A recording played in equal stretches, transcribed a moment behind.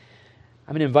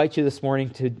I'm going to invite you this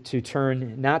morning to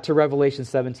turn not to Revelation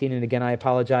 17, and again, I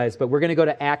apologize, but we're going to go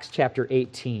to Acts chapter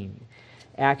 18.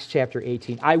 Acts chapter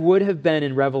 18. I would have been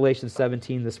in Revelation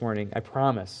 17 this morning, I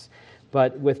promise.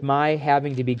 But with my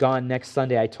having to be gone next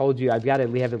Sunday, I told you I've got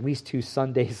to have at least 2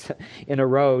 Sundays in a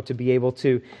row to be able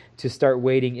to start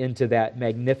wading into that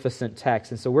magnificent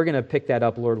text. And so we're going to pick that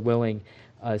up, Lord willing,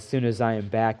 as soon as I am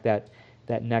back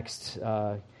that next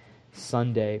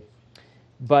Sunday.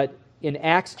 But in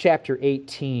Acts chapter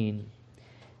 18,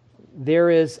 there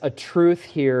is a truth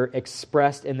here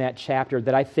expressed in that chapter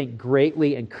that I think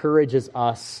greatly encourages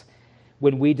us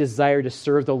when we desire to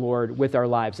serve the Lord with our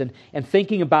lives. And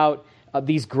thinking about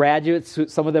these graduates,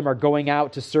 some of them are going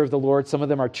out to serve the Lord, some of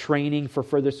them are training for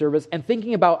further service, and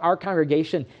thinking about our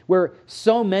congregation where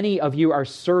so many of you are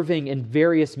serving in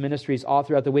various ministries all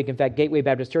throughout the week. In fact, Gateway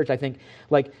Baptist Church, I think,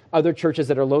 like other churches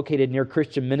that are located near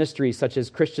Christian ministries, such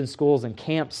as Christian schools and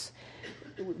camps,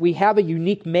 we have a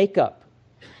unique makeup,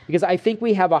 because I think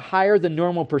we have a higher than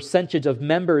normal percentage of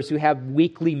members who have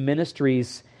weekly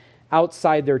ministries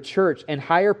outside their church, and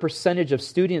higher percentage of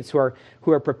students who are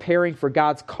preparing for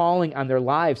God's calling on their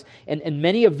lives. And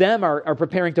many of them are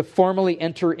preparing to formally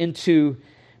enter into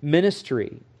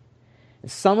ministry. And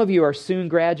some of you are soon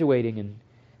graduating and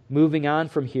moving on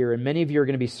from here, and many of you are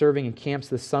going to be serving in camps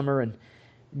this summer. And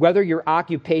whether your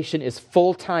occupation is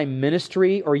full-time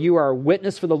ministry or you are a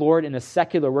witness for the Lord in a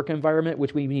secular work environment,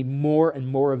 which we need more and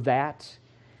more of that,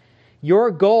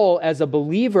 your goal as a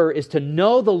believer is to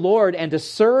know the Lord and to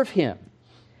serve Him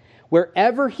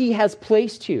wherever He has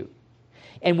placed you.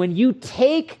 And when you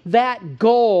take that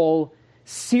goal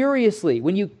seriously,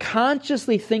 when you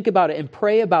consciously think about it and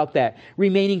pray about that,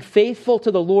 remaining faithful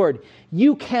to the Lord,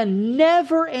 you can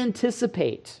never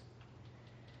anticipate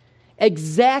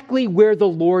exactly where the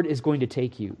Lord is going to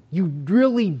take you. You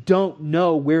really don't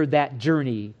know where that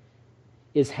journey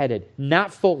is headed.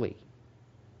 Not fully.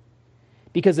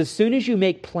 Because as soon as you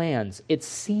make plans, it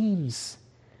seems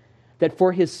that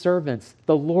for His servants,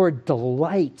 the Lord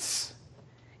delights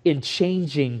in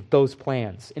changing those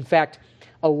plans. In fact,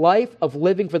 a life of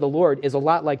living for the Lord is a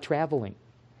lot like traveling.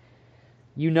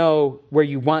 You know where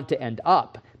you want to end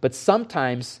up, but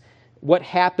sometimes what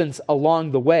happens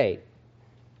along the way,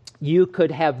 you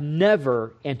could have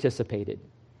never anticipated.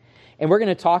 And we're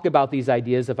going to talk about these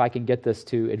ideas, if I can get this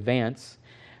to advance.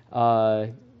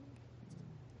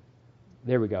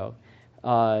 There we go.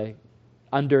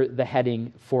 Under the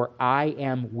heading, "For I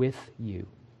am with you."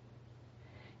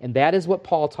 And that is what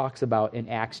Paul talks about in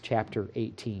Acts chapter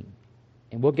 18.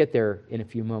 And we'll get there in a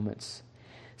few moments.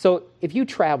 So if you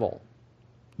travel,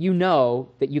 you know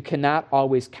that you cannot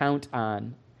always count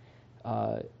on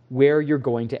where you're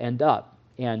going to end up.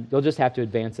 And you'll just have to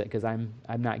advance it, because I'm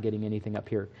not getting anything up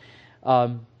here.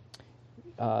 How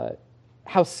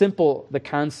simple the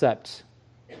concept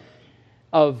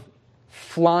of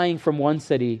flying from one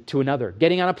city to another,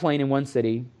 getting on a plane in one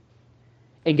city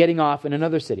and getting off in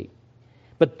another city.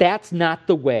 But that's not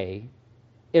the way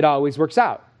it always works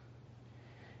out.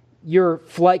 Your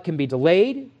flight can be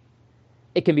delayed,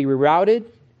 it can be rerouted,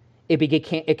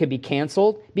 it can be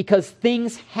canceled, because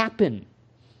things happen.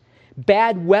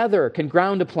 Bad weather can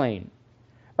ground a plane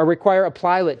or require a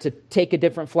pilot to take a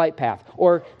different flight path.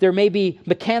 Or there may be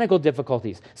mechanical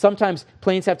difficulties. Sometimes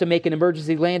planes have to make an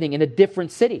emergency landing in a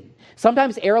different city.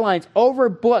 Sometimes airlines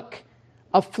overbook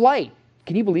a flight.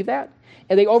 Can you believe that?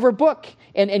 And they overbook,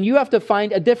 and you have to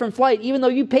find a different flight even though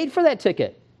you paid for that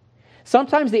ticket.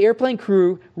 Sometimes the airplane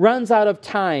crew runs out of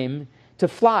time to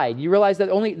fly. You realize that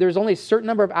there's only a certain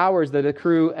number of hours that a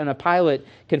crew and a pilot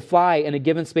can fly in a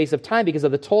given space of time because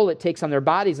of the toll it takes on their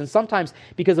bodies, and sometimes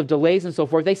because of delays and so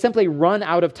forth, they simply run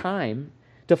out of time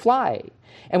to fly.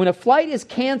 And when a flight is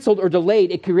canceled or delayed,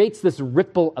 it creates this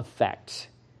ripple effect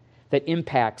that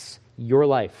impacts your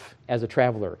life as a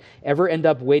traveler. Ever end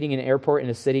up waiting in an airport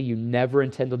in a city you never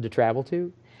intended to travel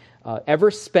to? Ever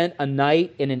spent a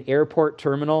night in an airport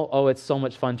terminal? Oh, it's so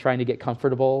much fun trying to get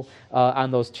comfortable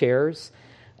on those chairs.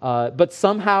 But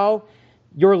somehow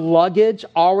your luggage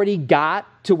already got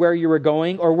to where you were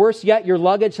going, or worse yet, your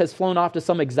luggage has flown off to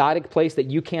some exotic place that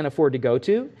you can't afford to go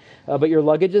to, but your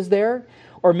luggage is there.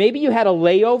 Or maybe you had a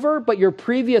layover, but your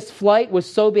previous flight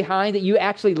was so behind that you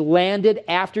actually landed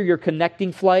after your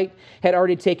connecting flight had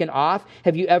already taken off.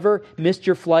 Have you ever missed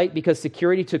your flight because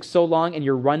security took so long and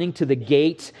you're running to the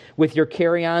gate with your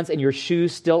carry-ons and your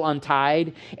shoes still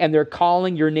untied, and they're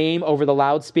calling your name over the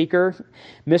loudspeaker?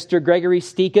 Mr. Gregory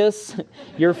Stikas,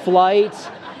 your flight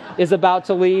is about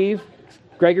to leave.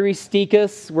 Gregory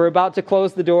Stikas, we're about to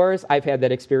close the doors. I've had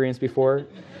that experience before.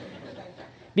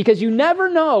 Because you never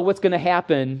know what's going to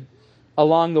happen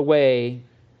along the way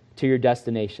to your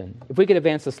destination. If we could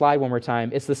advance the slide one more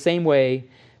time, it's the same way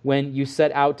when you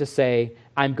set out to say,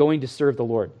 I'm going to serve the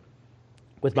Lord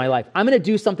with my life. I'm going to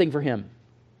do something for him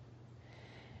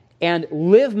and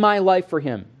live my life for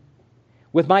him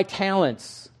with my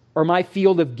talents or my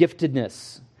field of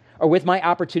giftedness or with my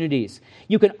opportunities.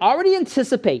 You can already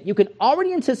anticipate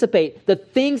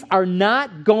that things are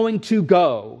not going to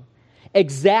go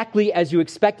exactly as you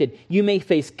expected. You may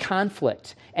face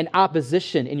conflict and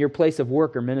opposition in your place of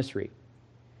work or ministry.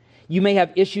 You may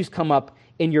have issues come up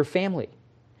in your family.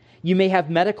 You may have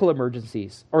medical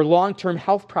emergencies or long-term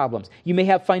health problems. You may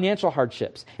have financial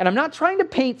hardships. And I'm not trying to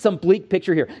paint some bleak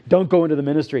picture here. Don't go into the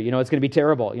ministry. It's going to be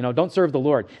terrible. Don't serve the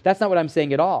Lord. That's not what I'm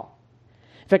saying at all.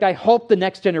 In fact, I hope the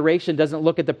next generation doesn't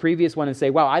look at the previous one and say,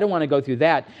 wow, I don't want to go through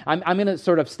that. I'm going to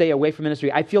sort of stay away from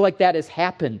ministry. I feel like that has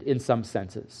happened in some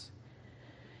senses.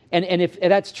 And if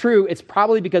that's true, it's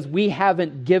probably because we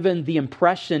haven't given the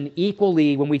impression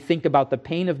equally when we think about the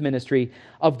pain of ministry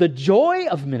of the joy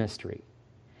of ministry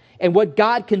and what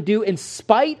God can do in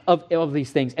spite of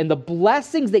these things and the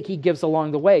blessings that he gives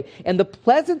along the way and the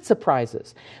pleasant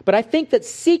surprises. But I think that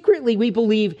secretly we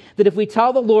believe that if we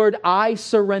tell the Lord, I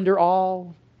surrender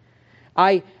all,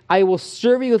 I will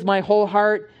serve you with my whole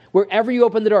heart, wherever you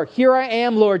open the door, here I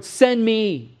am, Lord, send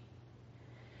me.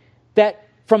 That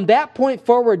from that point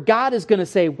forward, God is going to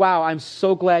say, wow, I'm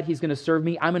so glad he's going to serve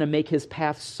me. I'm going to make his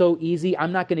path so easy.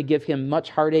 I'm not going to give him much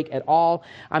heartache at all.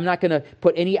 I'm not going to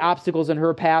put any obstacles in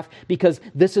her path because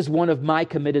this is one of my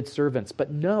committed servants.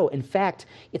 But no, in fact,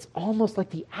 it's almost like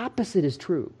the opposite is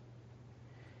true.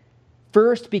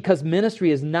 First, because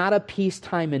ministry is not a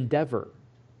peacetime endeavor.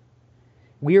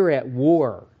 We are at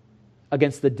war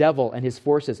against the devil and his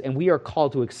forces, and we are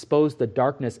called to expose the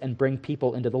darkness and bring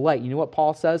people into the light. You know what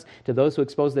Paul says to those who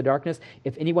expose the darkness?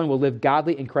 If anyone will live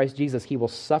godly in Christ Jesus, he will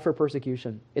suffer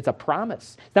persecution. It's a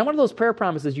promise. It's not one of those prayer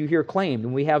promises you hear claimed,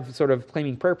 and we have sort of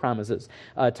claiming prayer promises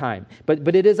time.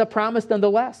 But it is a promise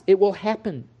nonetheless. It will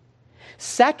happen.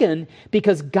 Second,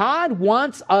 because God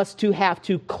wants us to have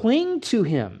to cling to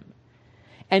him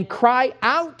and cry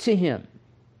out to him.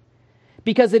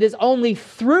 Because it is only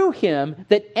through him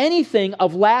that anything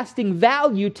of lasting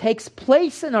value takes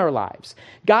place in our lives.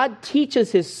 God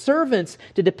teaches his servants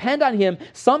to depend on him,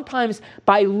 sometimes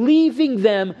by leaving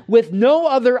them with no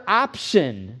other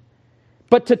option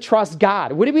but to trust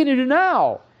God. What are we going to do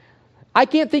now? I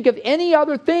can't think of any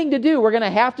other thing to do. We're going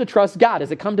to have to trust God. Does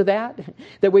it come to that?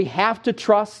 That we have to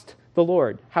trust the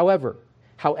Lord. However,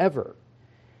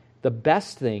 the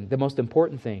best thing, the most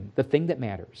important thing, the thing that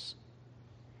matters,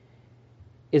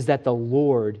 is that the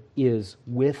Lord is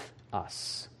with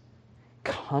us,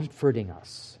 comforting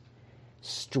us,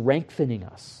 strengthening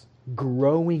us,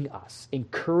 growing us,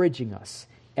 encouraging us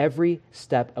every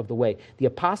step of the way. The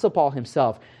Apostle Paul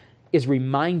himself is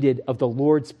reminded of the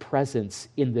Lord's presence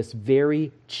in this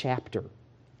very chapter,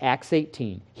 Acts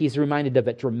 18. He's reminded of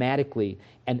it dramatically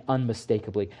and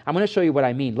unmistakably. I'm going to show you what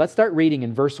I mean. Let's start reading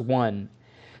in verse 1.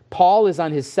 Paul is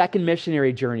on his second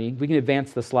missionary journey. We can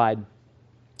advance the slide.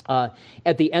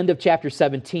 At the end of chapter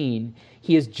 17,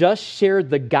 he has just shared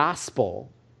the gospel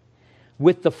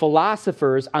with the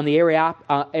philosophers on the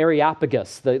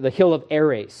Areopagus, the hill of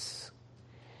Ares.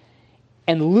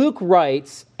 And Luke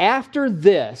writes, after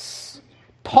this,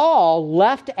 Paul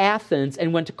left Athens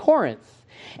and went to Corinth.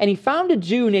 And he found a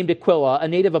Jew named Aquila, a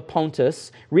native of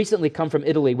Pontus, recently come from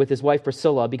Italy with his wife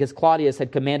Priscilla, because Claudius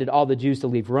had commanded all the Jews to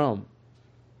leave Rome.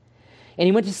 And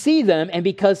he went to see them, and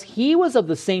because he was of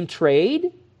the same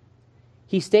trade,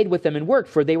 he stayed with them and worked,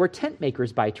 for they were tent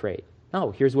makers by trade.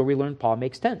 Oh, here's where we learn Paul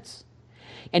makes tents.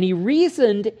 And he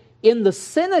reasoned in the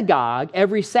synagogue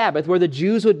every Sabbath where the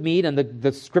Jews would meet and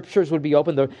the scriptures would be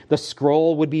open, the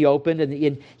scroll would be opened,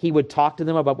 and he would talk to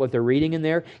them about what they're reading in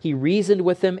there. He reasoned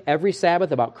with them every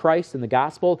Sabbath about Christ and the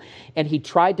gospel, and he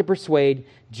tried to persuade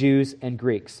Jews and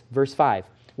Greeks. Verse 5,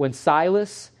 when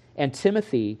Silas and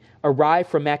Timothy arrived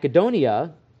from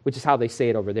Macedonia, which is how they say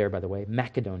it over there, by the way,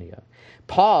 Macedonia,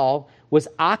 Paul was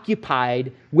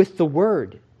occupied with the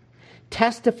word,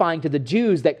 testifying to the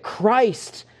Jews that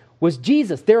Christ was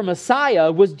Jesus. Their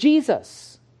Messiah was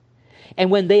Jesus.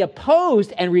 And when they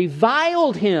opposed and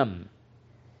reviled him,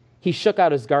 he shook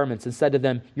out his garments and said to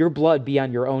them, your blood be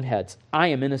on your own heads. I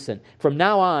am innocent. From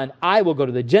now on, I will go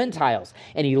to the Gentiles.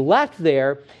 And he left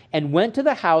there and went to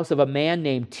the house of a man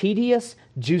named Titius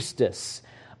Justus,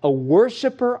 a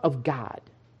worshiper of God.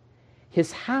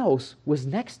 His house was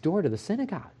next door to the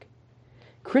synagogue.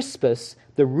 Crispus,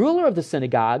 the ruler of the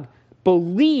synagogue,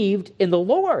 believed in the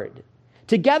Lord,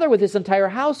 together with his entire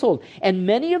household. And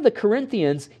many of the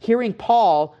Corinthians, hearing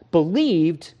Paul,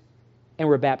 believed and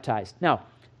were baptized. Now,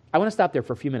 I want to stop there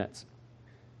for a few minutes.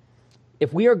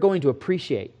 if we are going to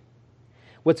appreciate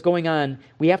what's going on,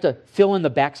 we have to fill in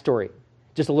the backstory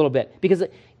just a little bit, because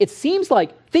it seems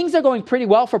like things are going pretty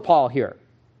well for Paul here.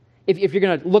 If you're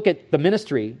going to look at the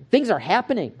ministry, things are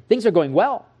happening. Things are going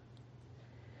well.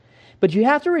 But you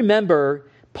have to remember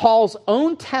Paul's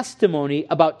own testimony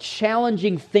about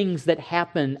challenging things that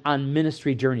happen on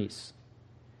ministry journeys.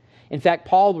 In fact,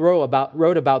 Paul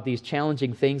wrote about these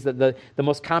challenging things. That the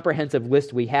most comprehensive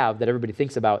list we have that everybody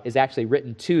thinks about is actually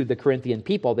written to the Corinthian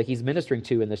people that he's ministering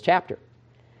to in this chapter.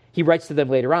 He writes to them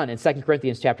later on in 2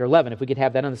 Corinthians chapter 11. If we could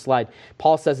have that on the slide.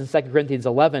 Paul says in 2 Corinthians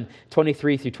 11,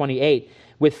 23 through 28,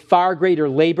 with far greater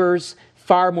labors,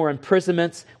 far more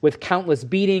imprisonments, with countless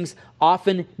beatings,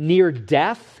 often near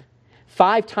death.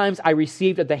 5 times I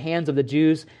received at the hands of the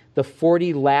Jews the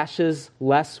 40 lashes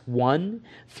less 1.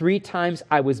 3 times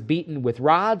I was beaten with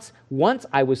rods. Once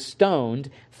I was stoned.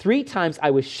 3 times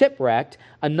I was shipwrecked.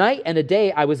 A night and a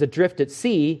day I was adrift at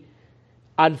sea,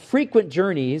 on frequent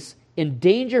journeys, in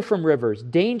danger from rivers,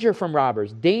 danger from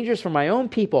robbers, dangers from my own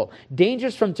people,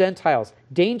 dangers from Gentiles,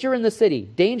 danger in the city,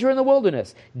 danger in the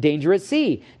wilderness, danger at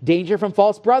sea, danger from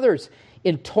false brothers,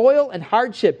 in toil and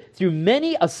hardship, through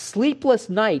many a sleepless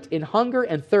night, in hunger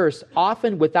and thirst,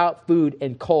 often without food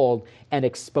and cold and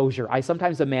exposure. I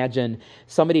sometimes imagine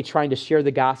somebody trying to share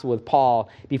the gospel with Paul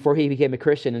before he became a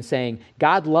Christian and saying,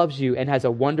 God loves you and has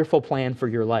a wonderful plan for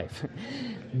your life.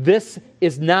 This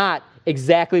is not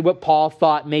exactly what Paul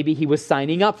thought maybe he was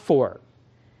signing up for.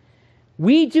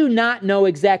 We do not know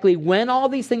exactly when all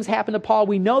these things happened to Paul.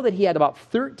 We know that he had about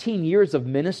 13 years of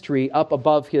ministry up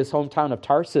above his hometown of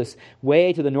Tarsus,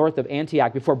 way to the north of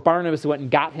Antioch, before Barnabas went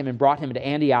and got him and brought him to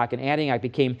Antioch, and Antioch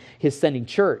became his sending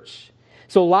church.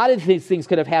 So a lot of these things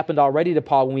could have happened already to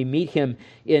Paul when we meet him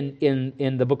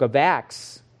in the book of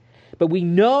Acts. But we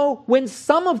know when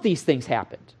some of these things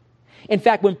happened. In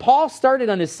fact, when Paul started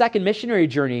on his second missionary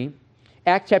journey,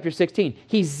 Acts chapter 16,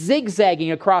 he's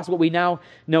zigzagging across what we now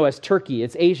know as Turkey.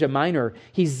 It's Asia Minor.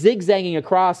 He's zigzagging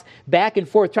across back and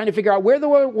forth, trying to figure out where the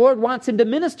Lord wants him to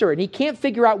minister. And he can't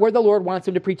figure out where the Lord wants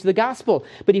him to preach the gospel.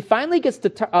 But he finally gets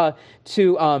to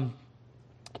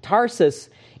Tarsus,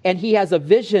 and he has a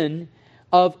vision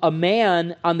of a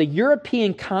man on the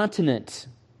European continent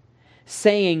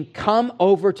saying, come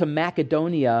over to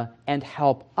Macedonia and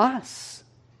help us.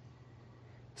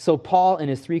 So Paul and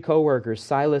his 3 co-workers,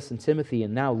 Silas and Timothy,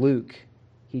 and now Luke,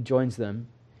 he joins them.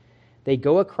 They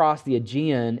go across the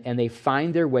Aegean and they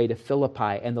find their way to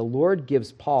Philippi. And the Lord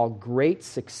gives Paul great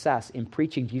success in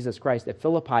preaching Jesus Christ at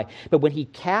Philippi. But when he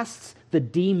casts the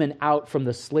demon out from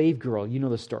the slave girl, you know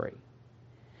the story.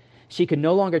 She can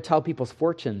no longer tell people's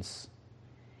fortunes.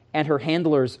 And her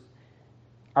handlers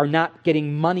are not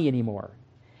getting money anymore.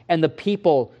 And the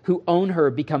people who own her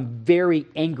become very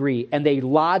angry, and they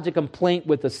lodge a complaint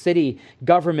with the city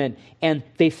government, and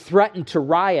they threaten to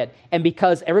riot. And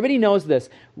because everybody knows this,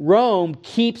 Rome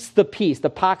keeps the peace, the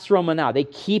Pax Romana. They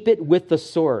keep it with the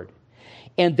sword.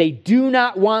 And they do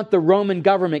not want the Roman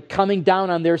government coming down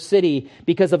on their city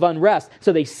because of unrest.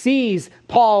 So they seize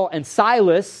Paul and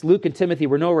Silas. Luke and Timothy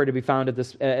were nowhere to be found at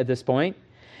this point.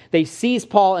 They seize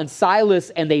Paul and Silas,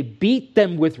 and they beat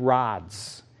them with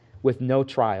rods, with no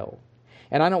trial.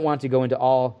 And I don't want to go into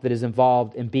all that is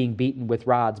involved in being beaten with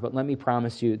rods, but let me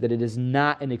promise you that it is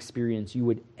not an experience you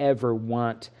would ever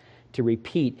want to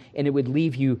repeat, and it would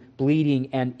leave you bleeding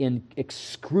and in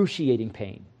excruciating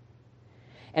pain.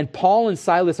 And Paul and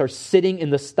Silas are sitting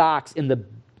in the stocks in the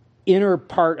inner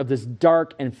part of this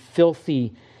dark and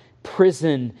filthy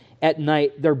prison at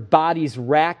night, their bodies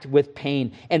racked with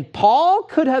pain. And Paul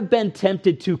could have been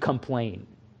tempted to complain.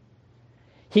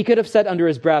 He could have said under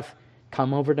his breath,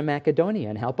 come over to Macedonia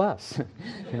and help us.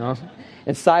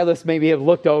 And Silas maybe have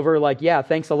looked over like, yeah,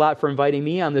 thanks a lot for inviting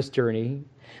me on this journey.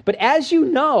 But as you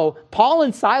know, Paul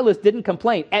and Silas didn't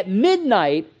complain. At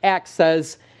midnight, Acts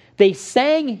says, they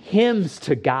sang hymns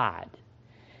to God.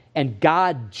 And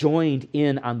God joined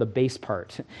in on the bass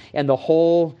part. And the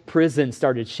whole prison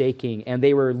started shaking. And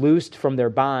they were loosed from their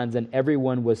bonds. And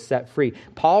everyone was set free.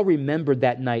 Paul remembered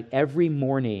that night every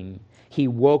morning. He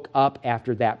woke up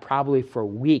after that, probably for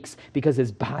weeks, because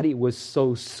his body was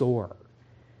so sore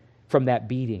from that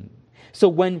beating. So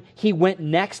when he went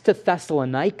next to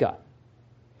Thessalonica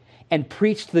and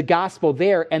preached the gospel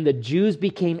there, and the Jews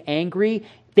became angry,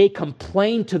 they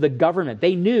complained to the government.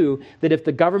 They knew that if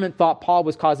the government thought Paul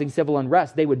was causing civil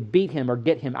unrest, they would beat him or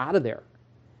get him out of there.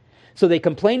 So they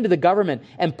complained to the government.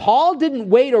 And Paul didn't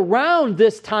wait around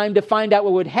this time to find out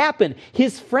what would happen.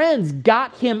 His friends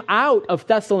got him out of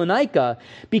Thessalonica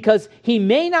because he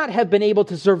may not have been able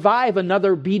to survive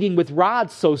another beating with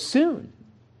rods so soon.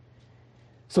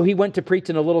 So he went to preach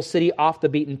in a little city off the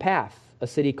beaten path, a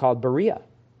city called Berea.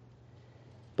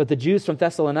 But the Jews from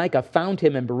Thessalonica found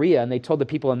him in Berea, and they told the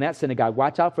people in that synagogue,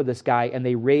 watch out for this guy, and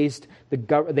they raised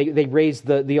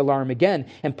the alarm again.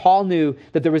 And Paul knew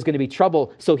that there was going to be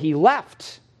trouble, so he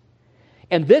left.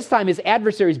 And this time his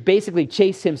adversaries basically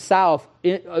chased him south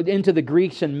into the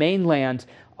Grecian mainland,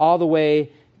 all the way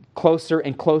closer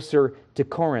and closer to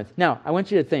Corinth. Now, I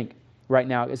want you to think right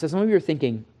now, as some of you are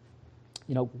thinking,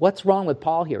 what's wrong with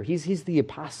Paul here? He's the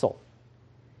apostle.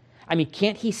 I mean,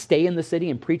 can't he stay in the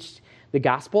city and preach the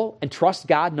gospel and trust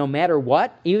God no matter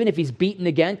what, even if he's beaten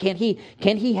again? Can't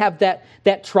he have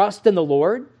that trust in the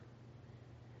Lord?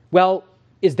 Well,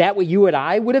 is that what you and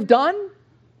I would have done?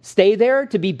 Stay there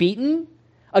to be beaten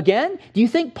again? Do you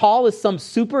think Paul is some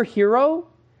superhero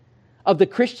of the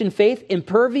Christian faith,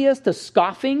 impervious to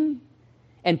scoffing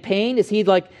and pain? Is he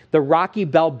like the Rocky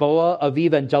Balboa of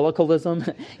evangelicalism,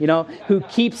 who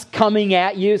keeps coming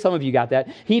at you? Some of you got that.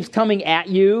 He keeps coming at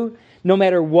you no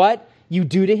matter what you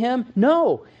do to him?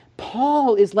 No.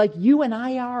 Paul is like you and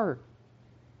I are.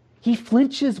 He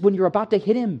flinches when you're about to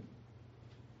hit him.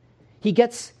 He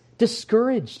gets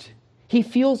discouraged. He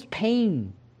feels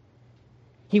pain.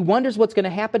 He wonders what's going to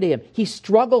happen to him. He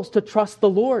struggles to trust the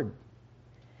Lord.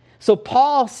 So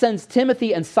Paul sends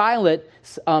Timothy and Silas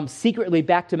secretly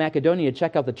back to Macedonia to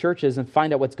check out the churches and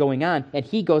find out what's going on. And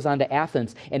he goes on to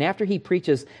Athens. And after he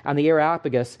preaches on the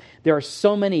Areopagus, there are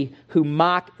so many who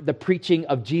mock the preaching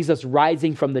of Jesus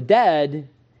rising from the dead.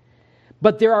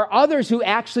 But there are others who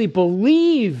actually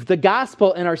believe the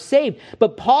gospel and are saved.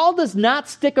 But Paul does not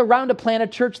stick around to plant a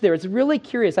church there. It's really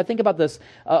curious. I think about this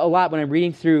a lot when I'm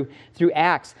reading through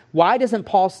Acts. Why doesn't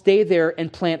Paul stay there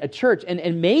and plant a church?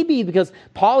 And maybe because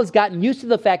Paul has gotten used to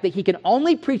the fact that he can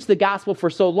only preach the gospel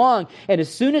for so long, and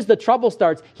as soon as the trouble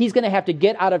starts, he's going to have to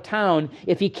get out of town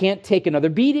if he can't take another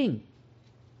beating.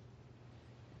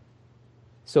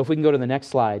 So if we can go to the next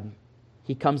slide,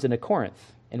 he comes into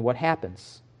Corinth, and what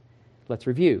happens? Let's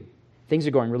review. Things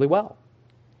are going really well.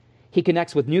 He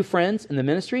connects with new friends in the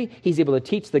ministry. He's able to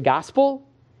teach the gospel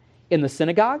in the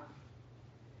synagogue.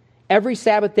 Every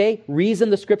Sabbath day, reason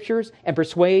the scriptures and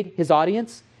persuade his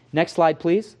audience. Next slide,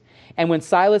 please. And when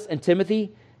Silas and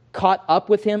Timothy caught up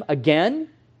with him again,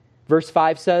 verse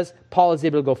 5 says, Paul is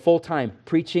able to go full-time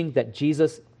preaching that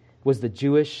Jesus was the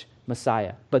Jewish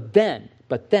Messiah. But then,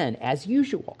 as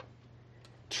usual,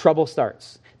 trouble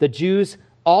starts. The Jews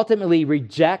ultimately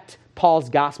reject Paul's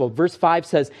gospel. Verse 5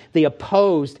 says, they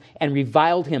opposed and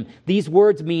reviled him. These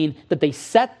words mean that they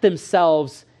set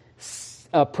themselves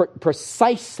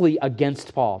precisely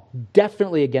against Paul,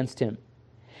 definitely against him.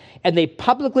 And they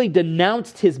publicly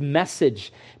denounced his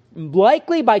message,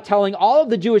 likely by telling all of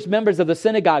the Jewish members of the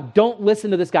synagogue, don't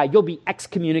listen to this guy. You'll be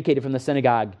excommunicated from the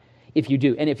synagogue if you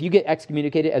do. And if you get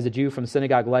excommunicated as a Jew from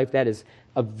synagogue life, that is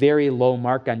a very low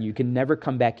mark on you. You can never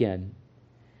come back in.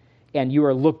 And you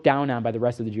are looked down on by the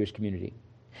rest of the Jewish community.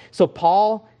 So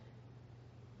Paul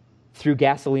threw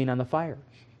gasoline on the fire.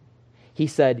 He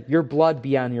said, your blood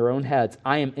be on your own heads.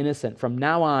 I am innocent. From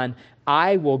now on,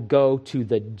 I will go to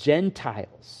the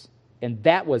Gentiles. And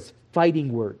that was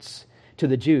fighting words to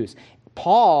the Jews.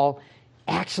 Paul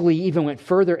actually even went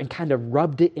further and kind of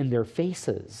rubbed it in their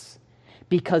faces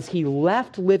because he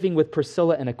left living with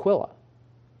Priscilla and Aquila.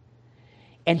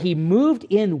 And he moved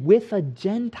in with a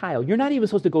Gentile. You're not even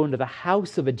supposed to go into the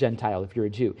house of a Gentile if you're a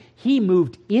Jew. He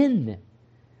moved in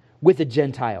with a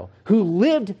Gentile who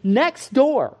lived next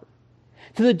door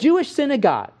to the Jewish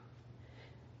synagogue.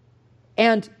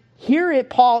 And here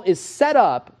Paul is set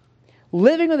up,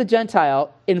 living with a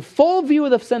Gentile in full view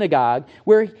of the synagogue,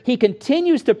 where he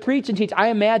continues to preach and teach. I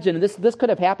imagine this could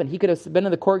have happened. He could have been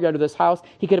in the courtyard of this house.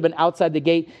 He could have been outside the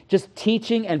gate just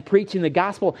teaching and preaching the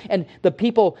gospel. And the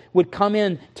people would come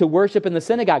in to worship in the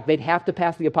synagogue. They'd have to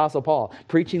pass the Apostle Paul,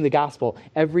 preaching the gospel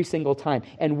every single time.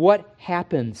 And what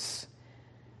happens?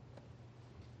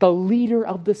 The leader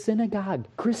of the synagogue,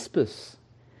 Crispus,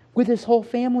 with his whole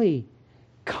family,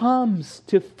 comes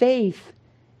to faith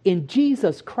in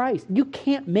Jesus Christ. You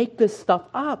can't make this stuff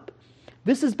up.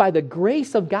 This is by the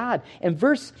grace of God. And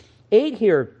verse 8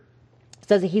 here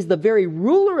says that he's the very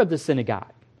ruler of the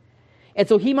synagogue. And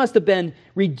so he must have been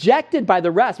rejected by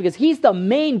the rest because he's the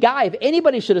main guy. If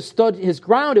anybody should have stood his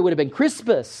ground, it would have been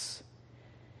Crispus.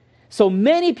 So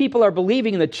many people are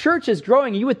believing and the church is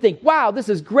growing. And you would think, wow, this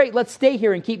is great. Let's stay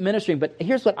here and keep ministering. But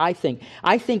here's what I think.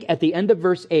 I think at the end of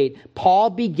verse 8,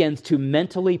 Paul begins to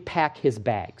mentally pack his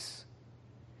bags.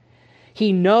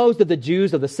 He knows that the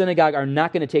Jews of the synagogue are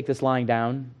not going to take this lying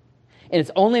down. And it's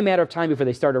only a matter of time before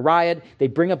they start a riot. They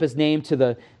bring up his name to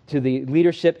the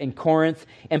leadership in Corinth.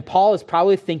 And Paul is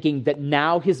probably thinking that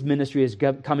now his ministry is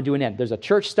coming to an end. There's a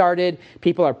church started.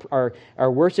 People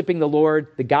are worshiping the Lord.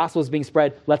 The gospel is being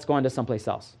spread. Let's go on to someplace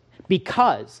else.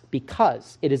 Because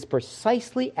it is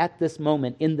precisely at this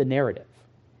moment in the narrative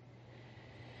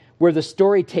where the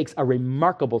story takes a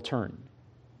remarkable turn.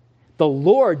 The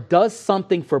Lord does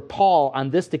something for Paul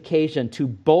on this occasion to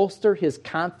bolster his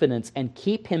confidence and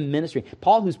keep him ministering.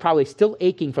 Paul, who's probably still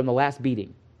aching from the last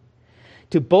beating,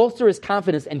 to bolster his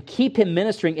confidence and keep him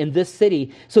ministering in this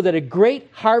city so that a great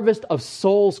harvest of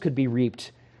souls could be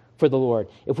reaped for the Lord.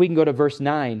 If we can go to verse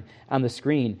 9 on the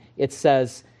screen, it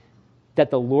says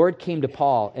that the Lord came to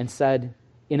Paul and said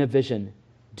in a vision,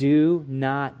 "Do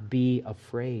not be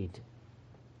afraid,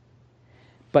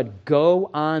 but go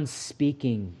on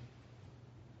speaking.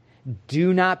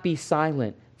 Do not be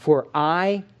silent, for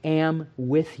I am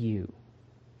with you,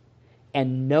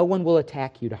 and no one will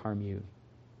attack you to harm you.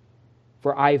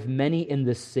 For I have many in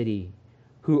this city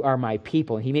who are my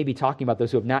people." And he may be talking about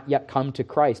those who have not yet come to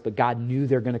Christ, but God knew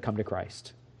they're going to come to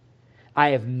Christ. "I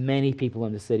have many people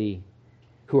in the city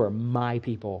who are my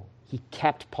people." He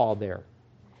kept Paul there.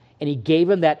 And he gave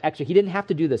him that extra, he didn't have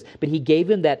to do this, but he gave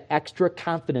him that extra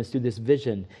confidence through this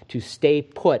vision to stay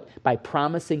put by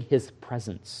promising his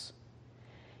presence.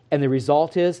 And the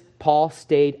result is, Paul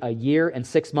stayed a year and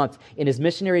 6 months. In his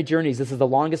missionary journeys, this is the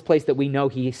longest place that we know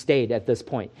he stayed at this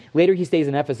point. Later, he stays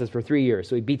in Ephesus for 3 years,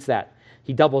 so he beats that.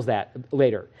 He doubles that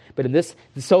later. But in this,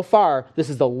 so far, this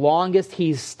is the longest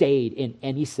he's stayed in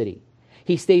any city.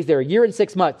 He stays there a year and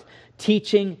 6 months,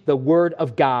 teaching the word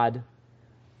of God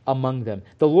among them.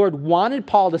 The Lord wanted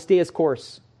Paul to stay his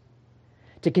course,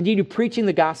 to continue preaching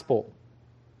the gospel.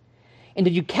 And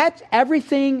did you catch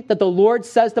everything that the Lord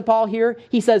says to Paul here?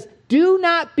 He says, "Do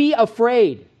not be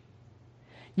afraid."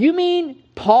 You mean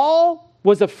Paul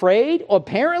was afraid?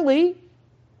 Apparently,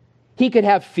 he could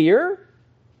have fear.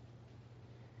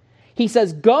 He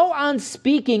says, "Go on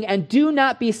speaking and do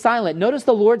not be silent." Notice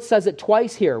the Lord says it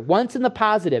twice here. Once in the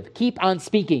positive, keep on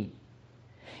speaking.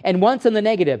 And once in the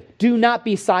negative, do not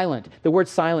be silent. The word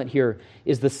silent here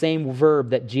is the same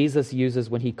verb that Jesus uses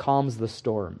when he calms the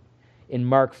storm in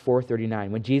Mark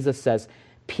 4:39, when Jesus says,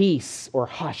 "Peace," or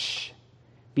 "Hush,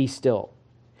 be still."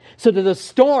 So to the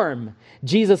storm,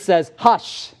 Jesus says,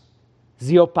 "Hush,"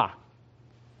 ziopa.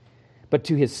 But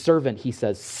to his servant, he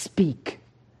says, "Speak,"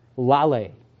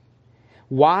 lale.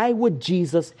 Why would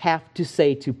Jesus have to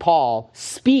say to Paul,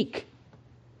 "Speak"?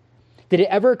 Did it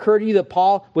ever occur to you that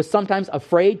Paul was sometimes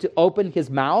afraid to open his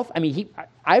mouth? I mean,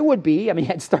 I would be. I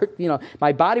mean,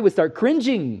 my body would start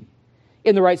cringing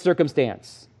in the right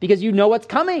circumstance because you know what's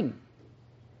coming.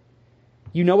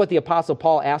 You know what the Apostle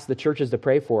Paul asked the churches to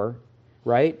pray for,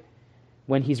 right?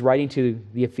 When he's writing to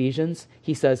the Ephesians,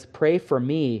 he says, "Pray for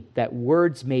me that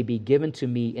words may be given to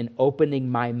me in opening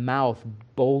my mouth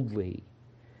boldly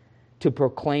to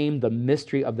proclaim the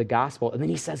mystery of the gospel." And then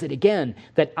he says it again,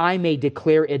 "that I may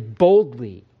declare it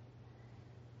boldly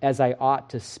as I ought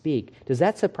to speak." Does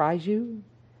that surprise you?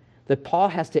 That Paul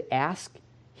has to ask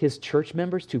his church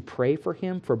members to pray for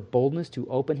him for boldness to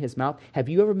open his mouth? Have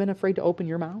you ever been afraid to open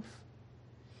your mouth?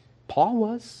 Paul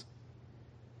was.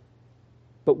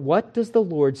 But what does the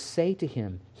Lord say to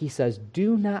him? He says,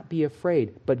 "Do not be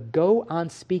afraid, but go on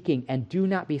speaking and do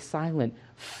not be silent,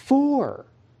 for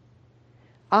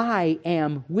I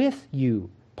am with you,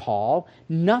 Paul."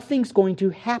 Nothing's going to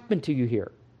happen to you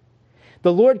here.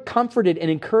 The Lord comforted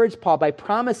and encouraged Paul by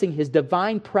promising his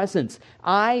divine presence.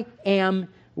 "I am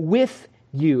with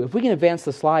you." If we can advance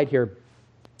the slide here,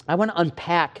 I want to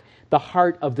unpack the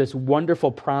heart of this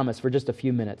wonderful promise for just a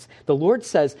few minutes. The Lord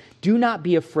says, "Do not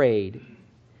be afraid.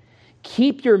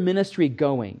 Keep your ministry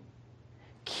going.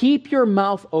 Keep your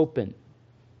mouth open.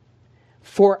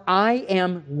 For I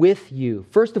am with you."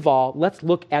 First of all, let's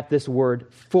look at this word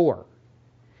 "for."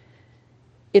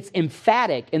 It's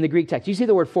emphatic in the Greek text. You see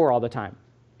the word "for" all the time.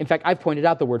 In fact, I've pointed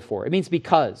out the word "for." It means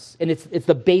because, and it's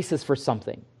the basis for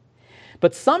something.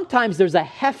 But sometimes there's a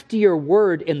heftier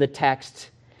word in the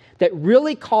text that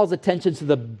really calls attention to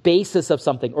the basis of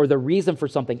something or the reason for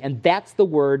something, and that's the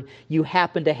word you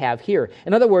happen to have here.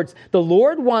 In other words, the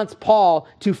Lord wants Paul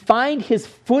to find his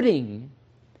footing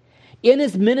in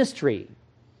his ministry,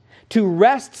 to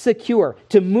rest secure,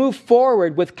 to move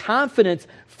forward with confidence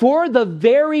for the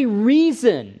very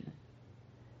reason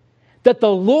that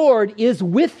the Lord is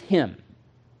with him.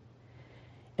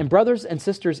 And brothers and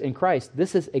sisters in Christ,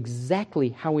 this is exactly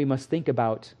how we must think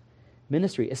about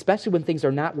ministry, especially when things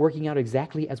are not working out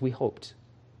exactly as we hoped.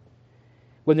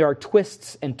 When there are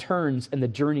twists and turns in the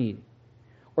journey,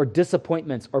 or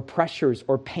disappointments, or pressures,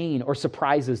 or pain, or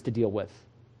surprises to deal with.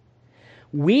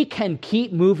 We can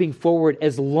keep moving forward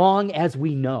as long as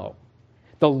we know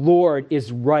the Lord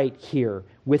is right here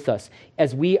with us,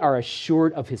 as we are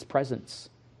assured of his presence.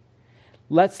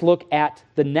 Let's look at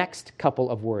the next couple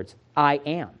of words. I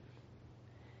am.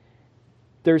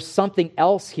 there's something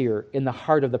else here in the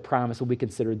heart of the promise when we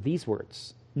consider these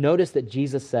words. Notice that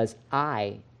Jesus says,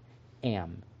 I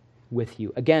am with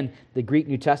you. Again, the Greek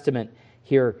New Testament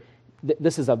here,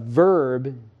 this is a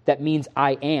verb that means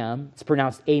I am. It's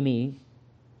pronounced eimi.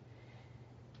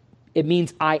 It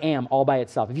means I am all by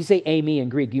itself. If you say eimi in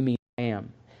Greek, you mean I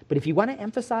am. But if you want to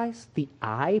emphasize the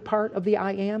I part of the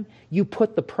I am, you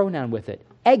put the pronoun with it.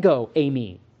 Ego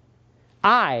eimi.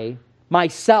 I,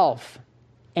 myself,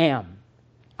 am.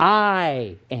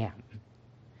 I am.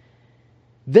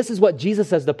 This is what Jesus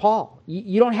says to Paul.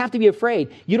 You don't have to be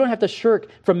afraid. You don't have to shirk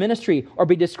from ministry or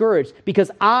be discouraged,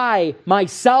 because I,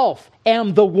 myself,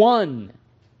 am the one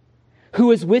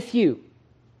who is with you.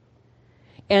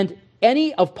 And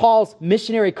any of Paul's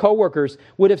missionary co-workers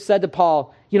would have said to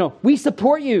Paul, we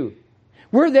support you.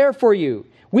 We're there for you.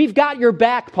 We've got your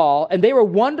back, Paul. And they were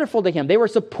wonderful to him. They were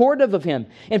supportive of him.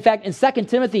 In fact, in 2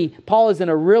 Timothy, Paul is in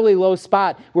a really low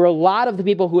spot where a lot of the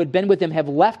people who had been with him have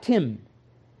left him.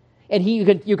 And you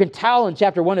can tell in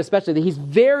chapter 1 especially that he's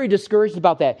very discouraged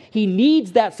about that. He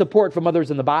needs that support from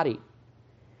others in the body.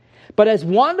 But as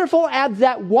wonderful as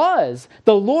that was,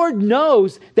 the Lord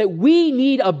knows that we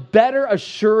need a better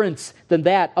assurance than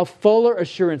that, a fuller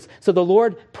assurance. So the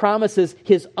Lord promises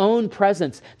his own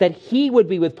presence, that he would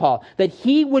be with Paul, that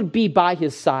he would be by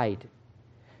his side,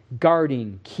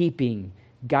 guarding, keeping,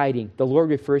 guiding. The Lord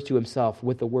refers to himself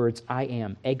with the words, I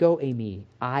am, ego eimi,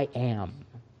 I am,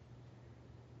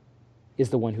 is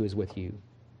the one who is with you.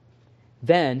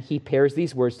 Then he pairs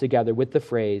these words together with the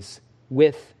phrase,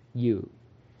 with you.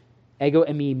 Ego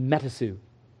eimi metasu.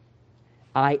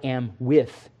 I am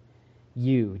with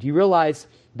you. Do you realize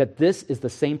that this is the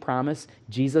same promise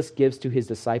Jesus gives to his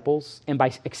disciples? And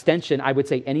by extension, I would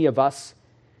say any of us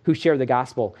who share the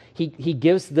gospel. He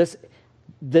gives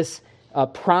this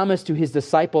promise to his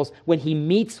disciples when he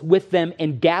meets with them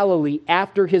in Galilee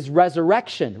after his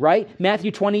resurrection, right? Matthew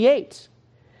 28.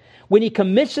 When he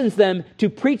commissions them to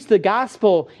preach the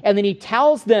gospel, and then he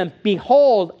tells them,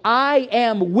 behold, I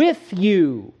am with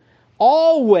you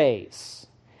always,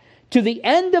 to the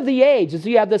end of the age. And so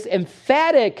you have this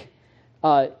emphatic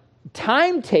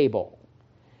timetable.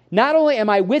 Not only am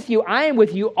I with you, I am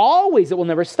with you always. It will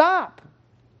never stop.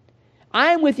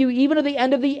 I am with you even to the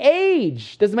end of the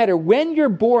age. Doesn't matter when you're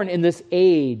born in this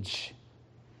age.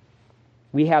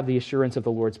 We have the assurance of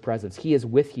the Lord's presence. He is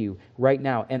with you right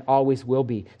now and always will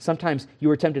be. Sometimes you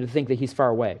are tempted to think that he's far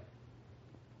away,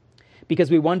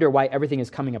 because we wonder why everything is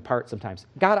coming apart sometimes.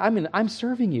 God, I'm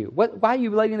serving you. Why are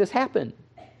you letting this happen?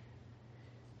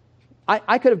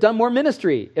 I could have done more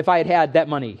ministry if I had had that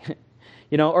money.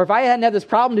 Or if I hadn't had this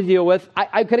problem to deal with,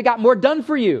 I could have got more done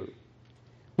for you.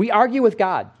 We argue with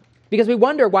God because we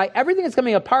wonder why everything is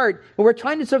coming apart when we're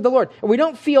trying to serve the Lord. And we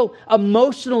don't feel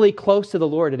emotionally close to the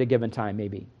Lord at a given time,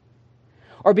 maybe.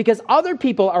 Or because other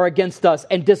people are against us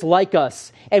and dislike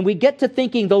us, and we get to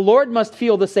thinking the Lord must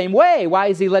feel the same way. Why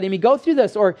is he letting me go through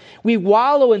this? Or we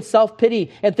wallow in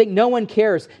self-pity and think no one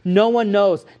cares, no one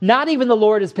knows, not even the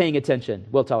Lord is paying attention,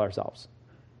 we'll tell ourselves.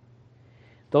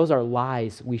 Those are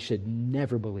lies we should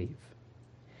never believe,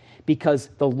 because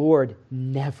the Lord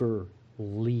never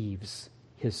leaves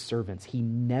his servants. He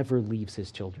never leaves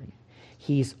his children.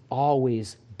 He's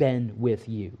always been with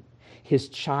you, his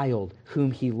child whom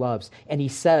he loves. And he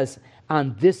says,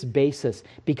 on this basis,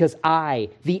 because I,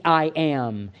 the I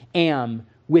am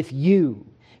with you,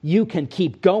 you can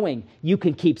keep going, you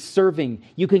can keep serving,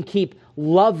 you can keep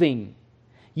loving,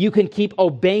 you can keep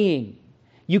obeying,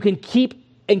 you can keep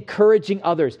encouraging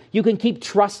others, you can keep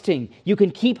trusting, you can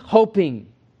keep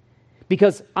hoping,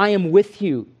 because I am with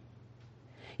you.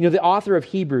 The author of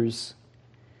Hebrews,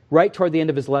 right toward the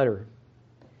end of his letter,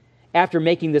 after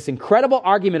making this incredible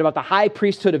argument about the high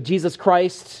priesthood of Jesus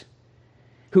Christ,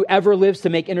 who ever lives to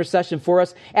make intercession for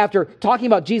us, after talking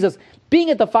about Jesus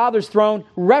being at the Father's throne,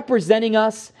 representing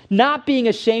us, not being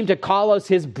ashamed to call us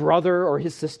his brother or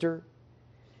his sister,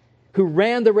 who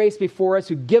ran the race before us,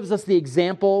 who gives us the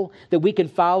example that we can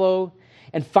follow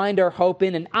and find our hope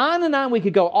in, and on we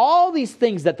could go. All these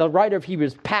things that the writer of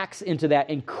Hebrews packs into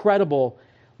that incredible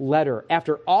letter.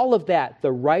 After all of that,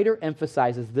 the writer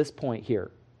emphasizes this point here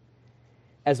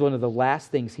as one of the last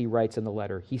things he writes in the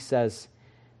letter. He says,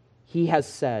 he has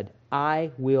said, I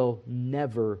will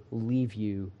never leave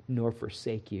you nor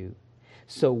forsake you.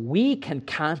 So we can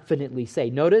confidently say,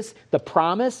 notice the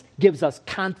promise gives us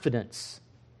confidence.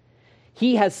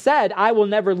 He has said, I will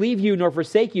never leave you nor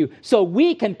forsake you. So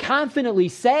we can confidently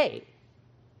say,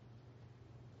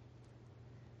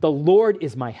 the Lord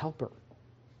is my helper.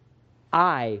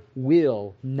 I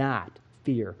will not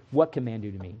fear. What can man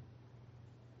do to me?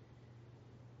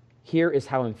 Here is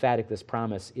how emphatic this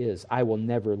promise is. I will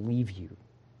never leave you.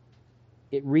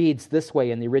 it reads this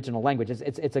way in the original language.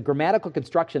 It's a grammatical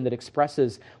construction that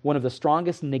expresses one of the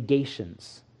strongest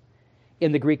negations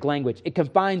in the Greek language. It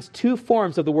combines two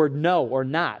forms of the word no or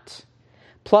not,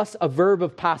 plus a verb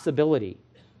of possibility.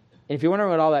 And if you're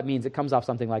wondering what all that means, it comes off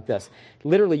something like this.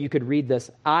 Literally, you could read this: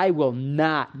 I will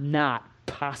not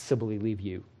possibly leave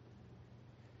you.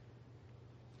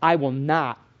 I will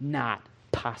not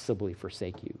possibly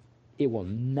forsake you. It will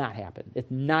not happen. It's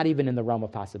not even in the realm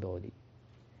of possibility.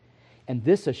 And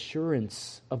this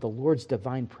assurance of the Lord's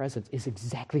divine presence is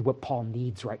exactly what Paul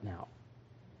needs right now.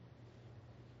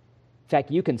 In fact,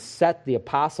 you can set the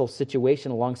apostle's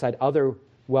situation alongside other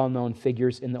well-known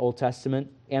figures in the Old Testament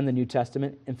and the New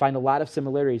Testament and find a lot of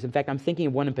similarities. In fact, I'm thinking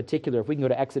of one in particular. If we can go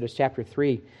to Exodus chapter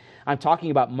 3, I'm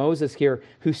talking about Moses here,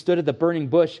 who stood at the burning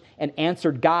bush and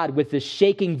answered God with this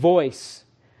shaking voice.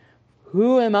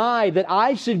 Who am I that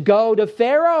I should go to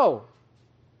Pharaoh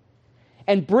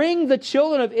and bring the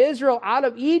children of Israel out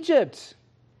of Egypt?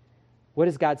 What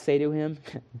does God say to him?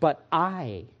 But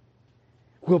I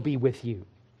will be with you.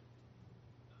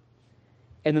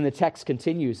 And then the text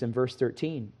continues in verse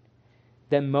 13.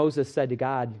 Then Moses said to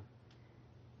God,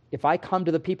 if I come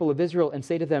to the people of Israel and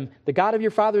say to them, the God of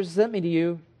your fathers has sent me to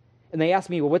you, and they ask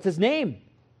me, well, what's his name?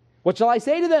 What shall I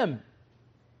say to them?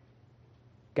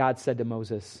 God said to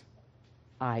Moses,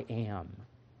 I am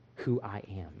who I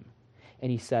am.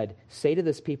 And he said, say to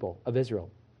this people of Israel,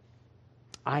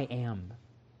 I am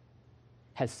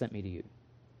has sent me to you.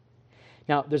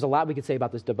 Now, there's a lot we could say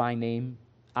about this divine name,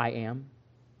 I am.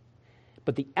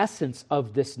 But the essence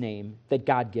of this name that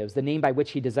God gives, the name by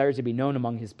which he desires to be known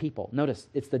among his people, notice,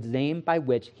 it's the name by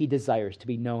which he desires to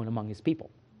be known among his people,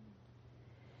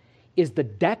 is the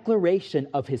declaration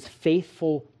of his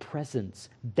faithful presence.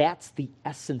 That's the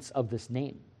essence of this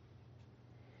name.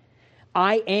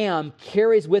 I am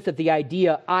carries with it the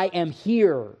idea, I am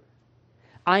here.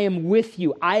 I am with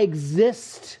you. I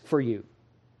exist for you.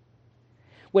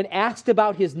 When asked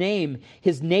about his name,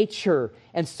 his nature,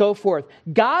 and so forth,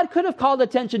 God could have called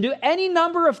attention to any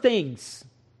number of things.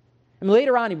 And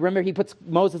later on, remember, he puts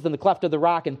Moses in the cleft of the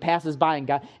rock and passes by,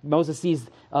 and Moses sees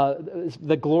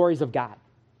the glories of God.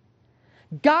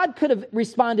 God could have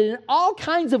responded in all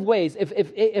kinds of ways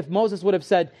if Moses would have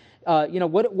said,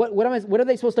 what are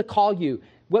they supposed to call you?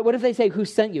 What if they say, who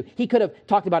sent you? He could have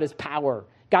talked about his power.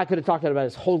 God could have talked about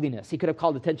his holiness. He could have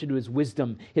called attention to his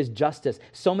wisdom, his justice,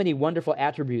 so many wonderful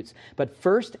attributes. But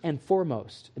first and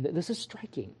foremost, this is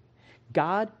striking,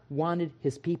 God wanted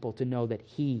his people to know that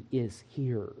he is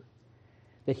here,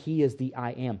 that he is the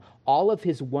I am. All of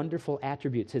his wonderful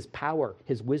attributes, his power,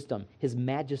 his wisdom, his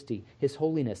majesty, his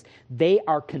holiness, they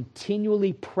are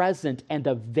continually present and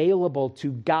available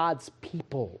to God's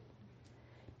people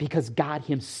because God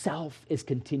himself is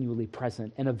continually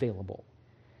present and available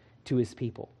to his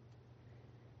people.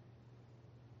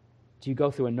 Do you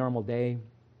go through a normal day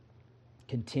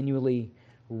continually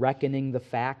reckoning the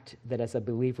fact that as a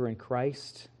believer in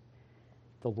Christ,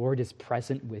 the Lord is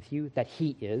present with you, that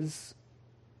he is?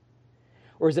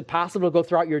 Or is it possible to go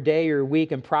throughout your day or your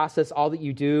week and process all that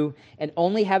you do and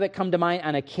only have it come to mind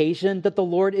on occasion that the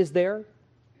Lord is there?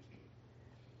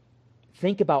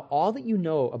 Think about all that you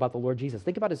know about the Lord Jesus.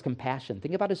 Think about his compassion.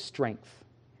 Think about his strength,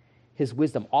 his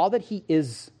wisdom, all that he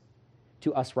is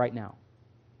to us right now.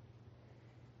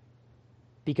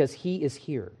 Because he is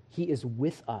here. He is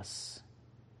with us.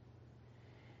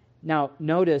 Now,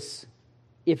 notice,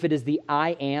 if it is the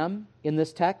I am in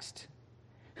this text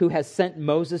who has sent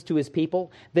Moses to his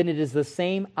people, then it is the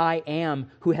same I am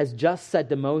who has just said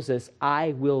to Moses,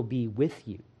 I will be with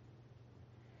you.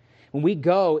 When we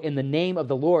go in the name of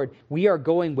the Lord, we are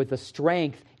going with the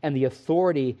strength and the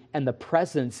authority and the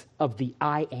presence of the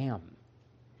I am.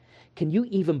 Can you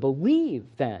even believe,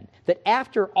 then, that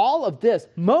after all of this,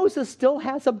 Moses still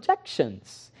has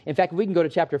objections? In fact, we can go to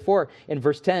chapter 4 in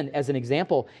verse 10 as an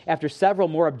example. After several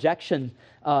more objections,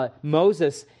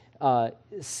 Moses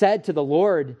said to the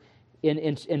Lord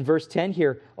in verse 10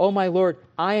 here, "Oh, my Lord,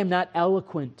 I am not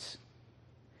eloquent."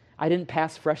 I didn't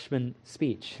pass freshman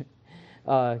speech.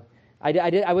 I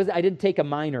didn't take a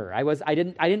minor. I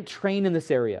didn't train in this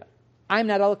area. I'm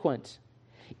not eloquent,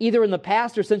 either in the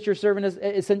past or since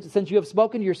you have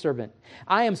spoken to your servant.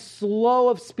 I am slow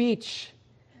of speech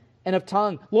and of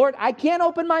tongue. Lord, I can't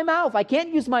open my mouth. I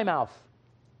can't use my mouth.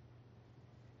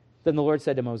 Then the Lord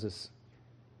said to Moses,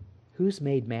 "Who's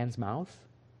made man's mouth?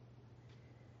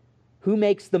 Who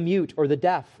makes the mute or the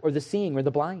deaf or the seeing or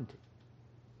the blind?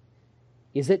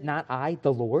 Is it not I,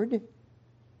 the Lord?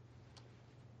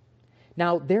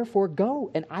 Now, therefore,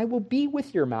 go, and I will be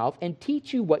with your mouth and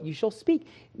teach you what you shall speak."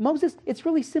 Moses, it's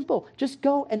really simple. Just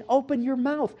go and open your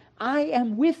mouth. I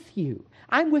am with you.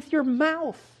 I'm with your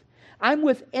mouth. I'm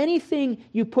with anything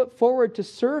you put forward to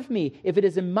serve me. If it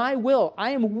is in my will,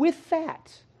 I am with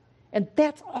that. And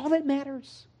that's all that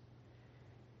matters.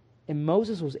 And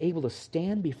Moses was able to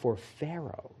stand before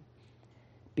Pharaoh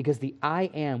because the I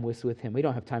am was with him. We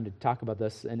don't have time to talk about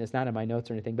this, and it's not in my notes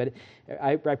or anything, but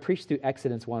I preached through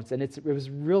Exodus once, and it was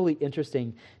really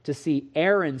interesting to see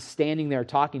Aaron standing there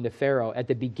talking to Pharaoh at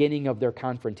the beginning of their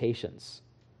confrontations.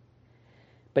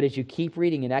 But as you keep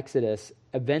reading in Exodus,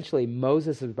 eventually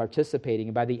Moses is participating,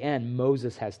 and by the end,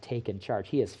 Moses has taken charge.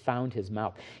 He has found his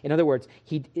mouth. In other words,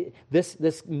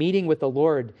 this meeting with the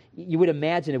Lord, you would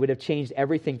imagine it would have changed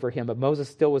everything for him, but Moses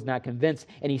still was not convinced,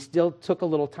 and he still took a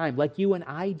little time, like you and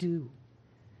I do.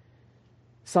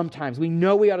 Sometimes we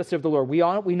know we ought to serve the Lord. We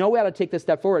know we ought to take this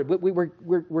step forward.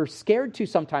 We're scared to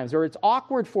sometimes, or it's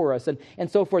awkward for us,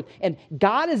 and so forth. And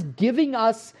God is giving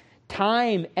us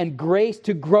time and grace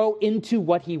to grow into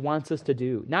what he wants us to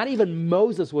do. Not even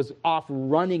Moses was off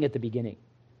running at the beginning,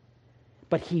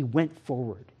 but he went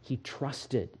forward. He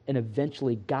trusted, and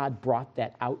eventually God brought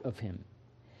that out of him.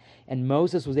 And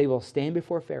Moses was able to stand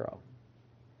before Pharaoh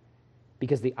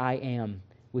because the I am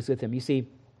was with him. You see,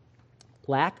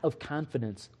 lack of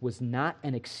confidence was not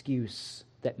an excuse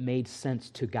that made sense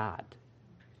to God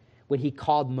when he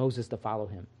called Moses to follow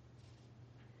him.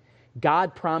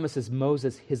 God promises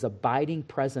Moses his abiding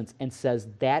presence and says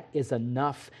that is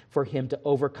enough for him to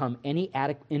overcome any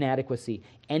inadequacy,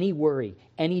 any worry,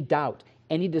 any doubt,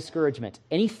 any discouragement,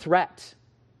 any threat.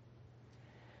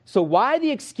 So why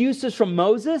the excuses from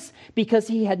Moses? Because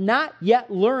he had not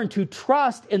yet learned to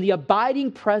trust in the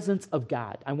abiding presence of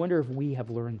God. I wonder if we have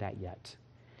learned that yet.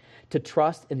 To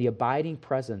trust in the abiding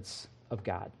presence of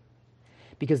God.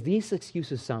 Because these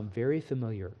excuses sound very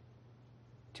familiar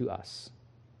to us.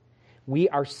 We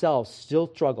ourselves still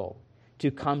struggle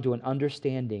to come to an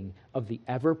understanding of the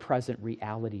ever-present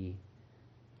reality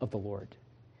of the Lord.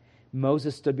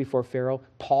 Moses stood before Pharaoh.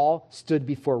 Paul stood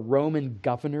before Roman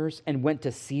governors and went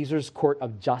to Caesar's court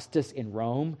of justice in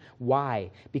Rome. Why?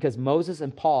 Because Moses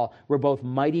and Paul were both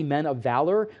mighty men of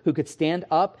valor who could stand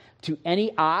up to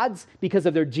any odds because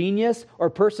of their genius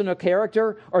or personal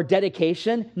character or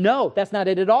dedication. No, that's not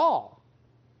it at all.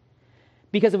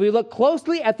 Because if we look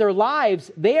closely at their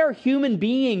lives, they are human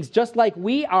beings just like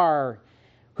we are,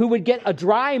 who would get a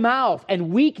dry mouth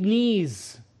and weak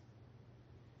knees.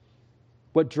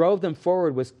 What drove them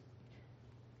forward was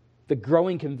the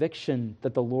growing conviction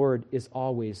that the Lord is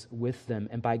always with them.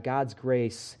 And by God's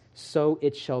grace, so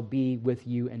it shall be with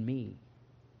you and me.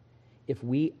 If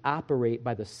we operate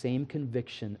by the same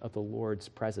conviction of the Lord's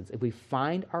presence, if we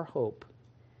find our hope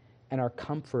and our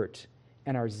comfort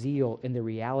and our zeal in the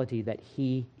reality that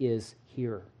he is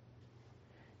here,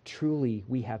 truly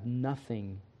we have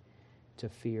nothing to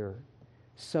fear.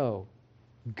 So,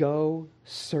 go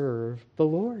serve the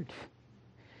Lord.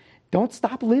 Don't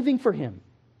stop living for him.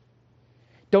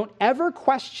 Don't ever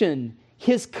question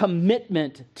his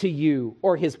commitment to you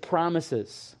or his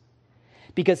promises,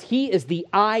 because he is the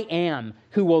I am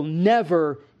who will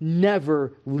never,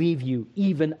 never leave you,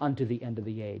 even unto the end of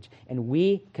the age. And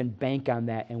we can bank on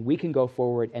that, and we can go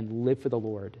forward and live for the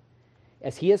Lord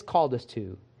as he has called us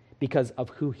to, because of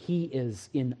who he is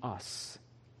in us.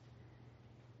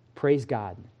 Praise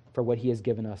God for what he has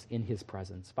given us in his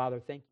presence. Father, thank you.